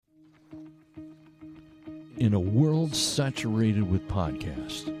In a world saturated with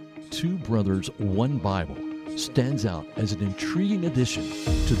podcasts, Two Brothers, One Bible stands out as an intriguing addition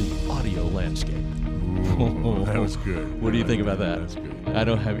to the audio landscape. Ooh, that was good. What do you think about that? That's good. I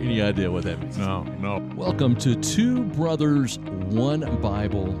don't have any idea what that means. No. Welcome to Two Brothers, One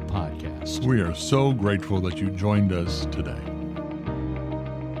Bible podcast. We are so grateful that you joined us today.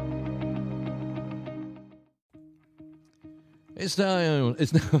 It's now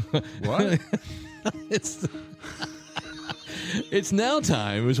What? It's now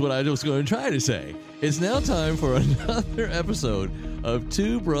time, is what I was going to try to say. It's now time for another episode of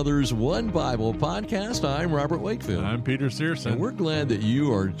Two Brothers, One Bible podcast. I'm Robert Wakefield. I'm Peter Searson. And we're glad that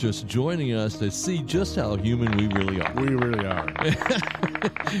you are just joining us to see just how human we really are. We really are.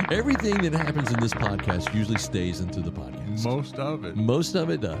 Everything that happens in this podcast usually stays into the podcast. Most of it. Most of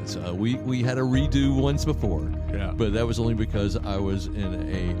it does. We had a redo once before. Yeah. But that was only because I was in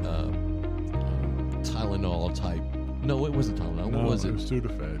a Tylenol type. No, it wasn't Tylenol. What was it? It was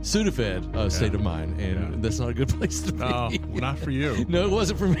Sudafed. Sudafed state of mind, and that's not a good place to be. No, not for you. No, it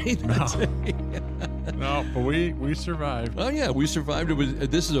wasn't for me that day. No, but we survived. Oh, yeah, we survived.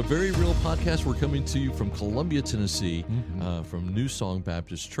 This is a very real podcast. We're coming to you from Columbia, Tennessee, from New Song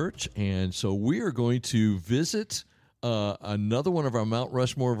Baptist Church, and so we are going to visit another one of our Mount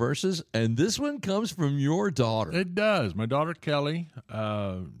Rushmore verses, and this one comes from your daughter. It does. My daughter Kelly,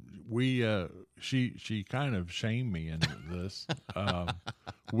 she kind of shamed me into this.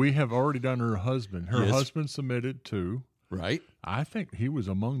 We have already done her husband. Her husband submitted too. Right. I think he was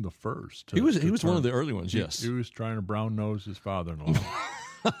among the first. He was one of the early ones, yes. He was trying to brown nose his father-in-law.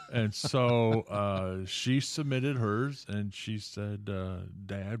 And so she submitted hers, and she said,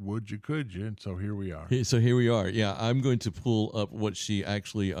 Dad, would you, could you? And so here we are. So here we are. Yeah, I'm going to pull up what she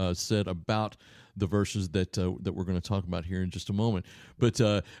actually said about the verses that we're going to talk about here in just a moment. But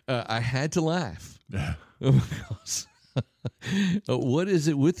I had to laugh. Because what is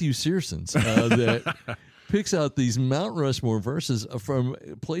it with you Searsons that picks out these Mount Rushmore verses from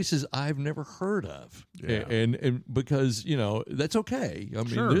places I've never heard of? Yeah. And because, that's okay. I mean,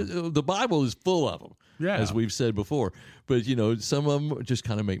 Sure. the Bible is full of them, as we've said before. But, some of them just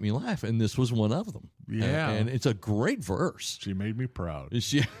kind of make me laugh, and this was one of them. Yeah. And it's a great verse. She made me proud.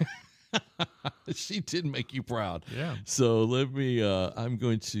 She did make you proud. Yeah. So let me, I'm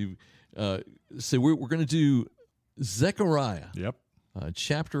going to say we're going to do Zechariah. Yep.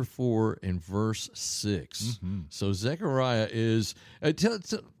 Chapter 4 and verse 6. Mm-hmm. So Zechariah is,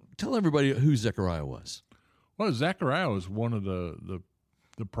 tell everybody who Zechariah was. Well, Zechariah was one of the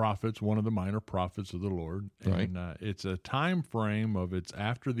prophets, one of the minor prophets of the Lord. Right. And it's a time frame of it's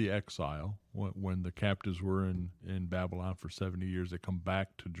after the exile, when the captives were in Babylon for 70 years. They come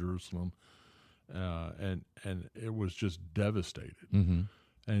back to Jerusalem, and it was just devastated. Mm-hmm.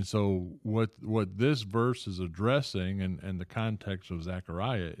 And so what this verse is addressing, and the context of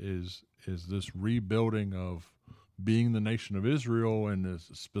Zechariah is this rebuilding of being the nation of Israel, and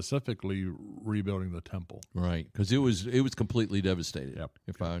specifically rebuilding the temple. Right, because it was completely devastated. Yep.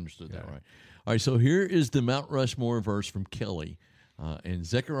 If I understood that right. All right, so here is the Mount Rushmore verse from Kelly in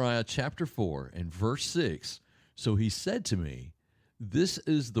Zechariah chapter 4 and verse 6. So he said to me, "This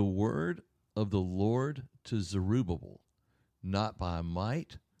is the word of the Lord to Zerubbabel, not by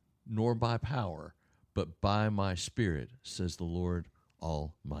might nor by power, but by my Spirit, says the Lord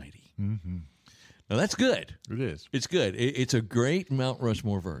Almighty." Mm-hmm. Now that's good. It is. It's good. It's a great Mount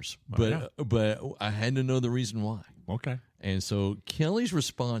Rushmore verse, but I had to know the reason why. Okay. And so Kelly's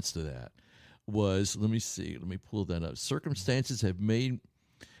response to that was, let me pull that up. Circumstances have made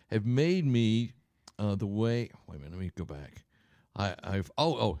me the way. Wait a minute. Let me go back.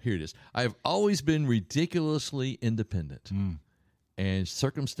 Here it is. I've always been ridiculously independent, and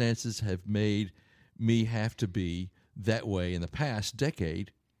circumstances have made me have to be that way in the past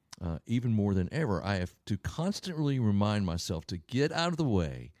decade. Even more than ever, I have to constantly remind myself to get out of the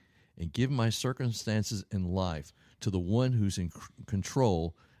way and give my circumstances in life to the one who's in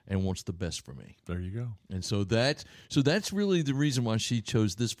control and wants the best for me. There you go. And so that's really the reason why she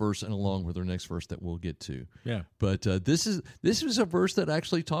chose this verse, and along with her next verse that we'll get to. Yeah. But this is a verse that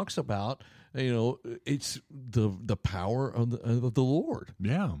actually talks about it's the power of the Lord.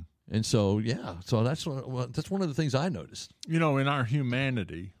 Yeah. And so so that's one of the things I noticed. In our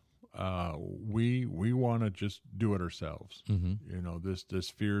humanity, we want to just do it ourselves. Mm-hmm. This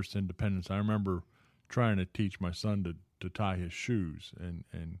fierce independence. I remember trying to teach my son to tie his shoes,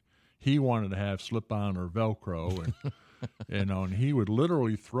 and he wanted to have slip-on or Velcro, and and he would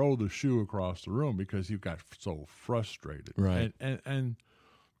literally throw the shoe across the room because he got so frustrated. Right. And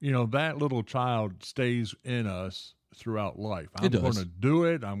that little child stays in us throughout life. I'm going to do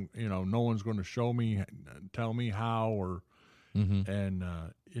it. No one's going to tell me how, or, and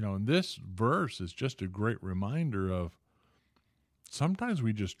this verse is just a great reminder of sometimes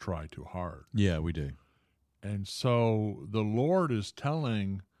we just try too hard. Yeah, we do. And so the Lord is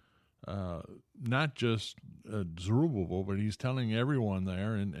telling, not just Zerubbabel, but he's telling everyone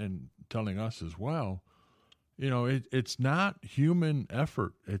there and telling us as well, it's not human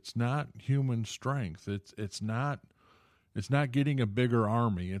effort. It's not human strength. It's not getting a bigger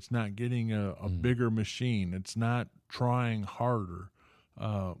army. It's not getting a bigger machine. It's not trying harder.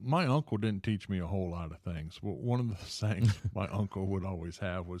 My uncle didn't teach me a whole lot of things. But one of the sayings my uncle would always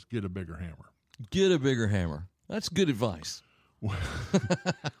have was, get a bigger hammer. Get a bigger hammer. That's good advice. Well,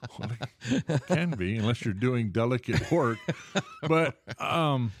 it can be, unless you're doing delicate work. But,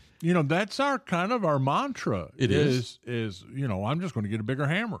 that's our mantra. It is, I'm just going to get a bigger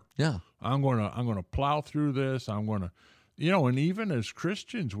hammer. Yeah. I'm going to plow through this. I'm going to, and even as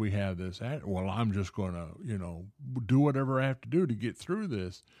Christians, we have this, I'm just going to, do whatever I have to do to get through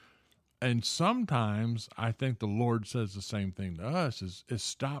this. And sometimes I think the Lord says the same thing to us is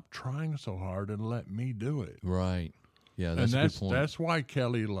stop trying so hard and let me do it. Right. Yeah, that's a good point. That's why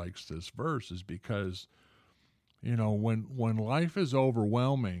Kelly likes this verse, is because, when life is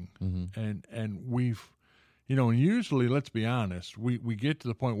overwhelming and we've, and usually, let's be honest, we get to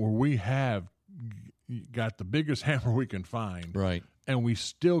the point where we have got the biggest hammer we can find. Right. And we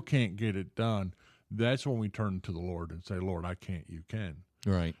still can't get it done. That's when we turn to the Lord and say, Lord, I can't, you can.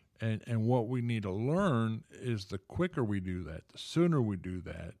 Right. And what we need to learn is the quicker we do that, the sooner we do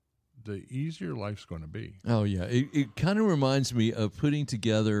that, the easier life's going to be. Oh, yeah. It kind of reminds me of putting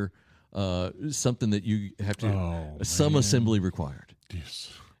together something that you have to, some assembly required.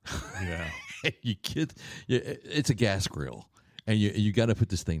 Yes. Yeah. It's a gas grill, and you got to put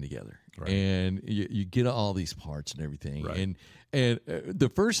this thing together. Right. And you get all these parts and everything. Right. And the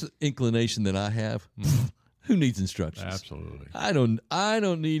first inclination that I have, who needs instructions? Absolutely. I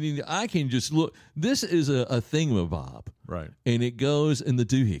don't need any. I can just look. This is a thingamabob. Right. And it goes in the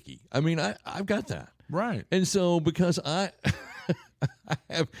doohickey. I mean, I've got that. Right. And so because I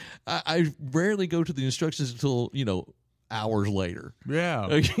rarely go to the instructions until, hours later.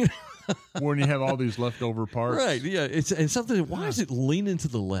 Yeah. When you have all these leftover parts. Right, yeah. And something, why is it leaning to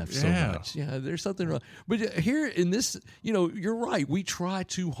the left so much? Yeah, there's something wrong. But here in this, you're right. We try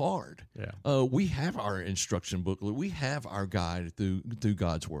too hard. Yeah. We have our instruction booklet. We have our guide through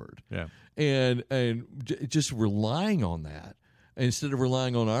God's Word. Yeah. And just relying on that instead of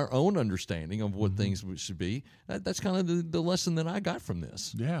relying on our own understanding of what things should be, that's kind of the lesson that I got from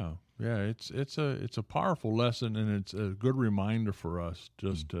this. Yeah. Yeah, it's a powerful lesson, and it's a good reminder for us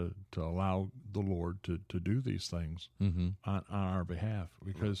just to allow the Lord to do these things on our behalf.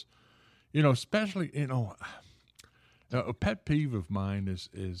 Because, especially, a pet peeve of mine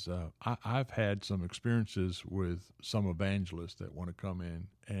is I've had some experiences with some evangelists that want to come in,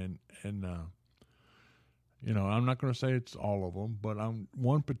 and I'm not going to say it's all of them, but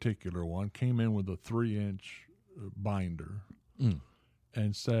one particular one came in with a 3-inch binder.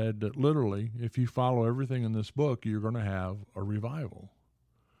 And said that literally, if you follow everything in this book, you're going to have a revival.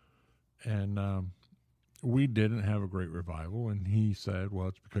 And we didn't have a great revival. And he said, well,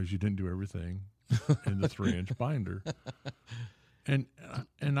 it's because you didn't do everything in the 3-inch binder. And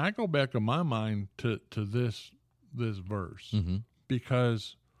I go back in my mind to this verse,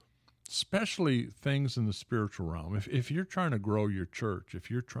 because especially things in the spiritual realm, if you're trying to grow your church,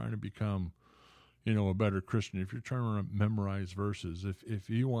 if you're trying to become a better Christian, if you're trying to memorize verses, if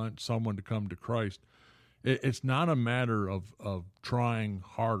you want someone to come to Christ, it's not a matter of trying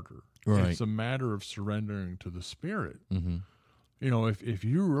harder. Right. It's a matter of surrendering to the Spirit. If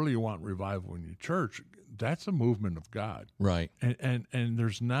you really want revival in your church, that's a movement of God. Right. And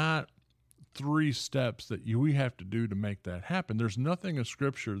there's not 3 steps that we have to do to make that happen. There's nothing in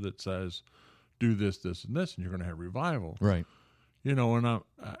Scripture that says, do this, this, and this, and you're going to have revival. Right.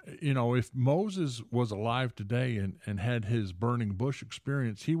 If Moses was alive today and had his burning bush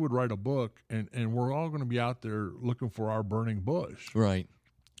experience, he would write a book, and we're all going to be out there looking for our burning bush. Right.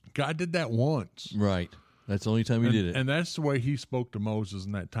 God did that once. Right. That's the only time he did it. And that's the way he spoke to Moses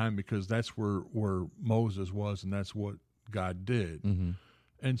in that time, because that's where Moses was, and that's what God did.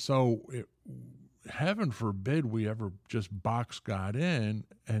 And so heaven forbid we ever just box God in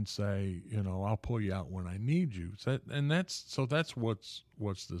and say, I'll pull you out when I need you. That's what's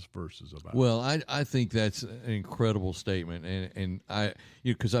this verse is about. Well, I think that's an incredible statement, and I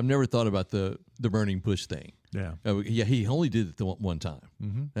because I've never thought about the burning bush thing. Yeah, he only did it the one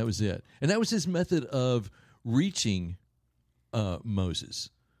time. That was it, and that was his method of reaching Moses,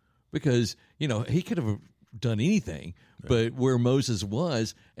 because he could have done anything. But where Moses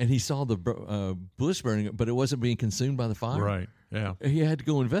was, and he saw the bush burning, but it wasn't being consumed by the fire. Right. Yeah. He had to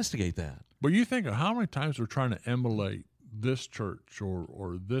go investigate that. But you think of how many times we're trying to emulate this church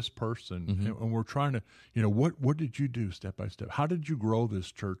or this person, and we're trying to, what did you do step by step? How did you grow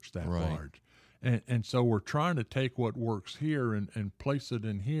this church that large? And so we're trying to take what works here and place it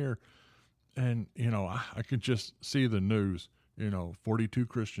in here. And, I could just see the news. 42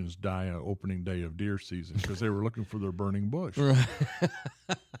 Christians die on opening day of deer season because they were looking for their burning bush. Right.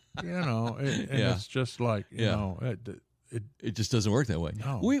 It's just like, it just doesn't work that way.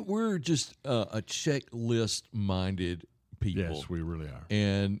 No. We're just a checklist-minded people. Yes, we really are.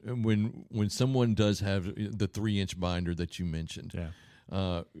 And when someone does have the 3-inch binder that you mentioned,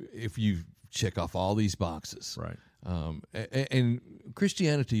 if you check off all these boxes, right. And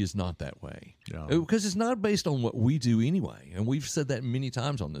Christianity is not that way, because it's not based on what we do anyway, and we've said that many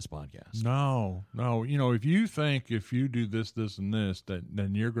times on this podcast. No. If you think if you do this, this, and this,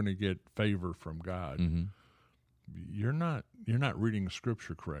 then you're going to get favor from God, you're not reading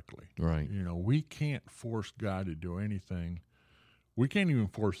Scripture correctly. Right. We can't force God to do anything. We can't even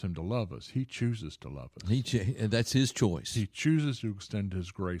force Him to love us. He chooses to love us. That's His choice. He chooses to extend His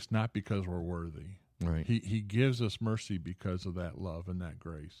grace, not because we're worthy. Right. He gives us mercy because of that love and that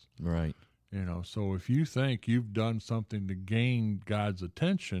grace. Right. So if you think you've done something to gain God's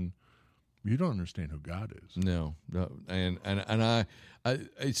attention, you don't understand who God is. No. And I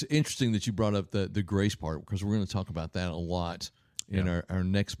it's interesting that you brought up the grace part, because we're going to talk about that a lot in our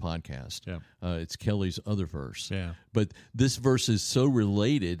next podcast. Yeah. It's Kelly's other verse. Yeah. But this verse is so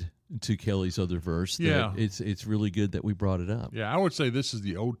related to Kelly's other verse that it's really good that we brought it up. Yeah, I would say this is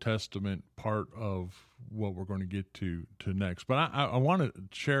the Old Testament part of what we're going to get to next. But I want to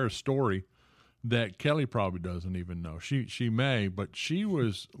share a story that Kelly probably doesn't even know. She may, but she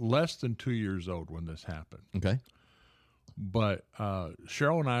was less than 2 years old when this happened. Okay. But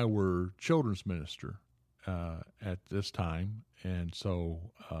Cheryl and I were children's minister at this time, and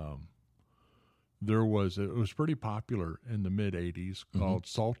so it was pretty popular in the mid '80s called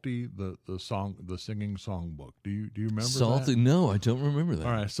Salty, the singing songbook. Do you remember Salty? that? No, I don't remember that.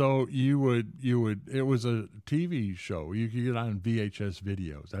 All right, so you would it was a TV show. You could get on VHS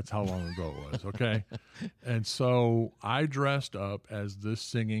videos. That's how long ago it was. Okay, and so I dressed up as this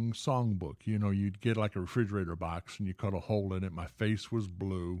singing songbook. You'd get like a refrigerator box and you cut a hole in it. My face was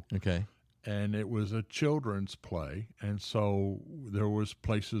blue. Okay. And it was a children's play, and so there was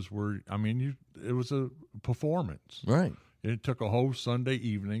places where it was a performance. Right. It took a whole Sunday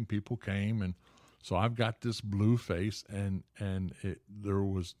evening. People came, and so I've got this blue face, and there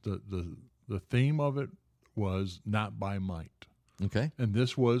was the theme of it was not by might. Okay. And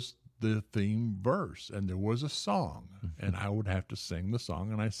this was the theme verse, and there was a song, and I would have to sing the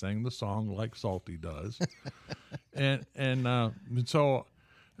song, and I sang the song like Salty does, and so.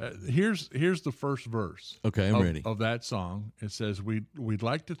 Here's the first verse. Okay, I'm ready. Of that song. It says, we'd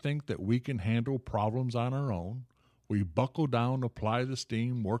like to think that we can handle problems on our own. We buckle down, apply the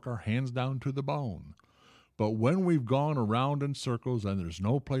steam, work our hands down to the bone. But when we've gone around in circles and there's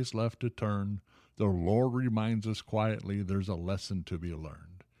no place left to turn, the Lord reminds us quietly there's a lesson to be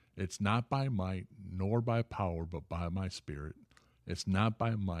learned. It's not by might nor by power, but by my Spirit. It's not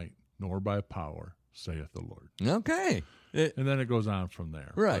by might nor by power, saith the Lord. Okay. And then it goes on from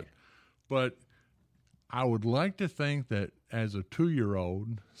there. Right. But I would like to think that as a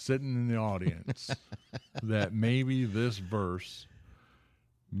 2-year-old sitting in the audience, that maybe this verse,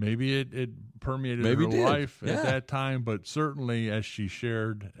 maybe it permeated her life at that time, but certainly as she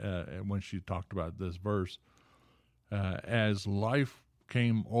shared when she talked about this verse, as life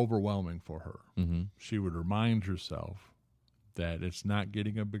came overwhelming for her, she would remind herself that it's not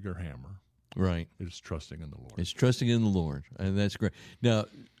getting a bigger hammer. Right. It's trusting in the Lord. It's trusting in the Lord, and that's great. Now,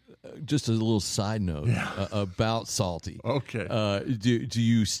 just a little side note about Salty. Okay. Do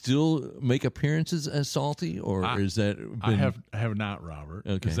you still make appearances as Salty, or is that been... I have not, Robert.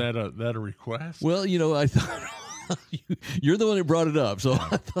 Okay. Is that a request? Well, I thought you're the one that brought it up, so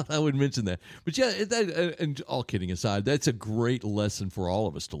I thought I would mention that. But and all kidding aside, that's a great lesson for all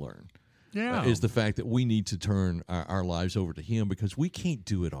of us to learn. Yeah. Is the fact that we need to turn our lives over to Him, because we can't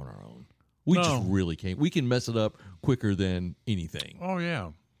do it on our own. We just really can't. We can mess it up quicker than anything. Oh,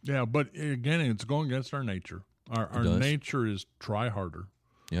 yeah. Yeah, but again, it's going against our nature. Our nature is try harder.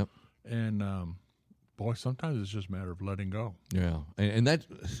 Yep. And, boy, sometimes it's just a matter of letting go. Yeah. And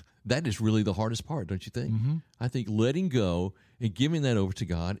that is really the hardest part, don't you think? Mm-hmm. I think letting go and giving that over to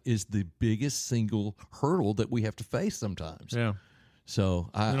God is the biggest single hurdle that we have to face sometimes. Yeah. So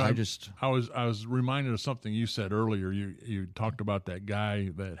I was reminded of something you said earlier. You talked about that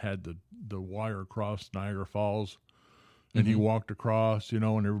guy that had the wire across Niagara Falls, and he walked across, and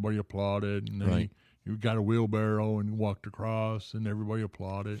everybody applauded, and then he got a wheelbarrow and walked across, and everybody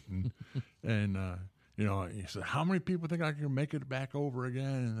applauded, and he said, "How many people think I can make it back over again?"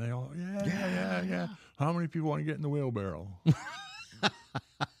 And they all, yeah. How many people want to get in the wheelbarrow?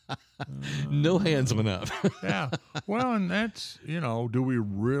 No hands went up. Yeah. Well, and that's, do we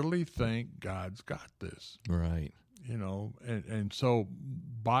really think God's got this? Right. And so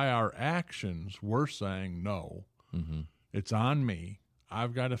by our actions, we're saying, no, it's on me.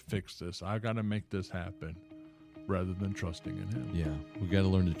 I've got to fix this. I've got to make this happen, rather than trusting in him. Yeah, we got to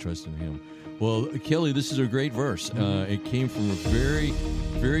learn to trust in him. Well, Kelly, this is a great verse. It came from a very,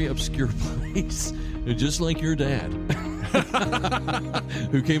 very obscure place, just like your dad,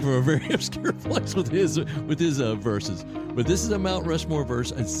 who came from a very obscure place with his verses. But this is a Mount Rushmore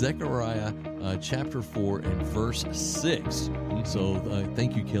verse, Zechariah chapter 4 and verse 6. So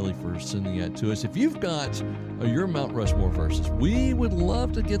thank you, Kelly, for sending that to us. If you've got your Mount Rushmore verses, we would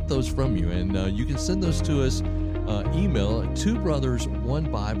love to get those from you. And you can send those to us. Email at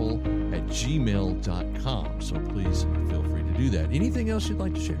twobrothers1bible@gmail.com. So please feel free to do that. Anything else you'd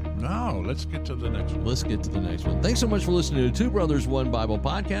like to share? No, let's get to the next one. Let's get to the next one. Thanks so much for listening to Two Brothers, One Bible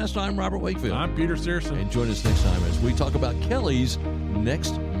podcast. I'm Robert Wakefield. I'm Peter Searson. And join us next time as we talk about Kelly's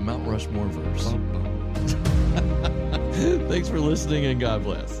next Mount Rushmore verse. Thanks for listening, and God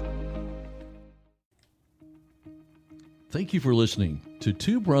bless. Thank you for listening to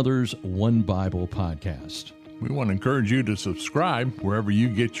Two Brothers, One Bible podcast. We want to encourage you to subscribe wherever you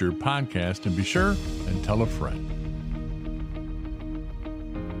get your podcast, and be sure and tell a friend.